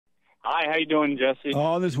Hi, how you doing, Jesse?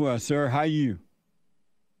 All is well, sir. How you?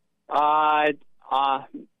 Uh,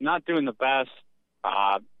 not doing the best.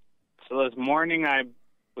 So this morning I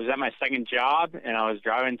was at my second job, and I was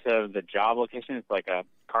driving to the job location. It's like a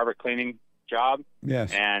carpet cleaning job.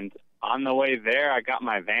 Yes. And on the way there, I got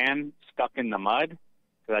my van stuck in the mud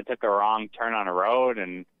because I took a wrong turn on a road,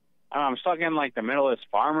 and I don't know, I'm stuck in like the middle of this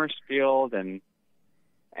farmer's field, and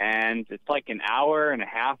it's like an hour and a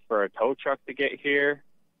half for a tow truck to get here.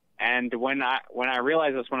 And when I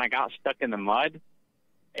realized this, when I got stuck in the mud,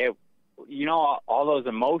 all those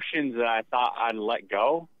emotions that I thought I'd let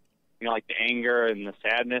go, like the anger and the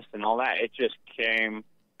sadness and all that, it just came,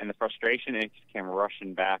 and the frustration, it just came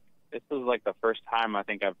rushing back. This was like the first time I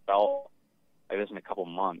think I've felt like this in a couple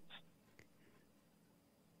months.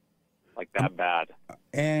 Like that bad.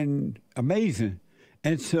 And amazing.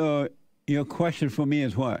 And so your question for me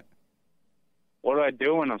is what? What do I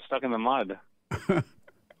do when I'm stuck in the mud?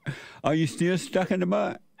 Are you still stuck in the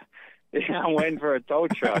mud? Yeah, I'm waiting for a tow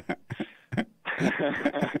truck.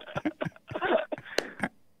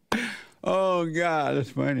 Oh, God, that's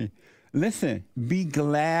funny. Listen, be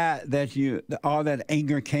glad that all that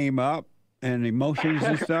anger came up and emotions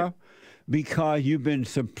and stuff because you've been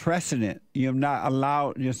suppressing it. You have not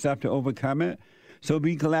allowed yourself to overcome it. So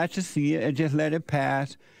be glad to see it and just let it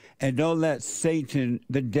pass. And don't let Satan,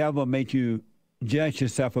 the devil, make you judge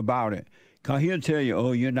yourself about it. Because he'll tell you,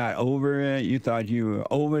 oh, you're not over it. You thought you were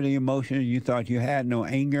over the emotion. You thought you had no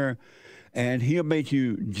anger. And he'll make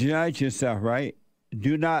you judge yourself, right?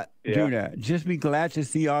 Do not do that. Just be glad to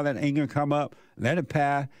see all that anger come up. Let it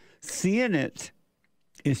pass. Seeing it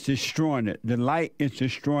is destroying it. The light is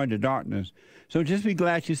destroying the darkness. So just be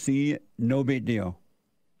glad you see it. No big deal.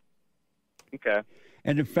 Okay.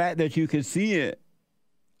 And the fact that you can see it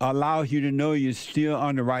allows you to know you're still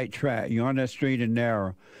on the right track. You're on that straight and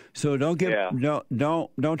narrow. So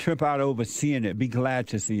don't trip out over seeing it. Be glad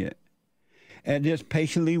to see it. And just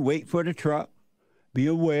patiently wait for the truck. Be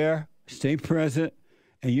aware. Stay present.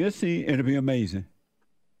 And you'll see it'll be amazing.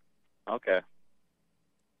 Okay.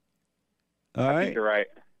 All right. I think you're right.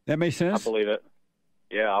 That makes sense? I believe it.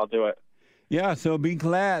 Yeah, I'll do it. Yeah, so be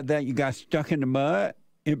glad that you got stuck in the mud.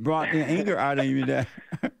 It brought the anger out of you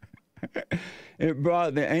it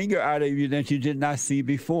brought the anger out of you that you did not see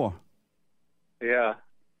before. Yeah.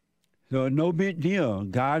 So no big deal.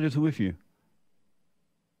 God is with you.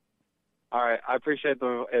 All right. I appreciate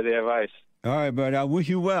the advice. All right, buddy. I wish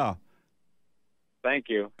you well. Thank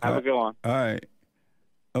you. Have a good one. All right.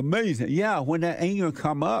 Amazing. Yeah, when that anger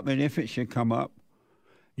come up, and if it should come up,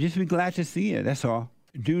 just be glad to see it. That's all.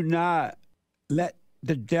 Do not let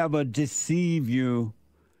the devil deceive you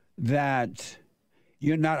that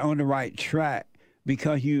you're not on the right track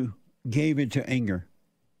because you gave it to anger,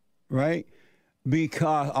 right?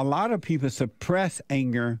 Because a lot of people suppress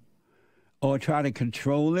anger or try to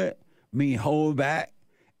control it, hold back,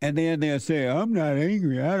 and then they'll say, I'm not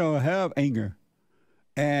angry. I don't have anger.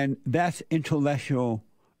 And that's intellectual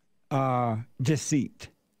deceit.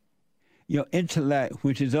 Your intellect,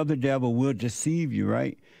 which is of the devil, will deceive you,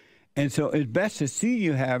 right? And so it's best to see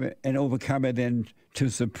you have it and overcome it than to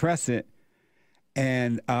suppress it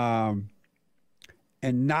and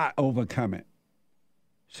not overcome it.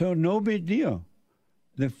 So no big deal.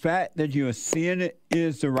 The fact that you're seeing it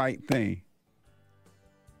is the right thing.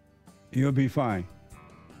 You'll be fine.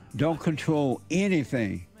 Don't control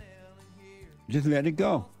anything. Just let it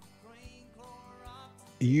go.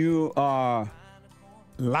 You are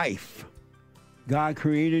life. God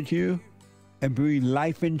created you and breathed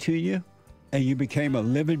life into you, and you became a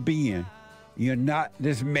living being. You're not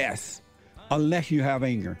this mess unless you have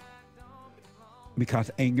anger.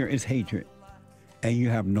 Because anger is hatred, and you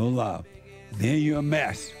have no love. Then you're a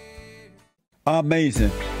mess.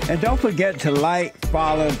 Amazing. And don't forget to like,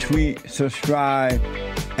 follow, tweet, subscribe,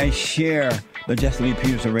 and share the Jesse Lee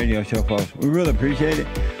Peterson radio show, folks. We really appreciate it.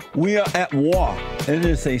 We are at war. It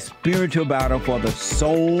is a spiritual battle for the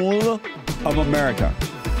soul of America.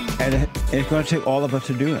 And it's going to take all of us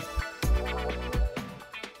to do it.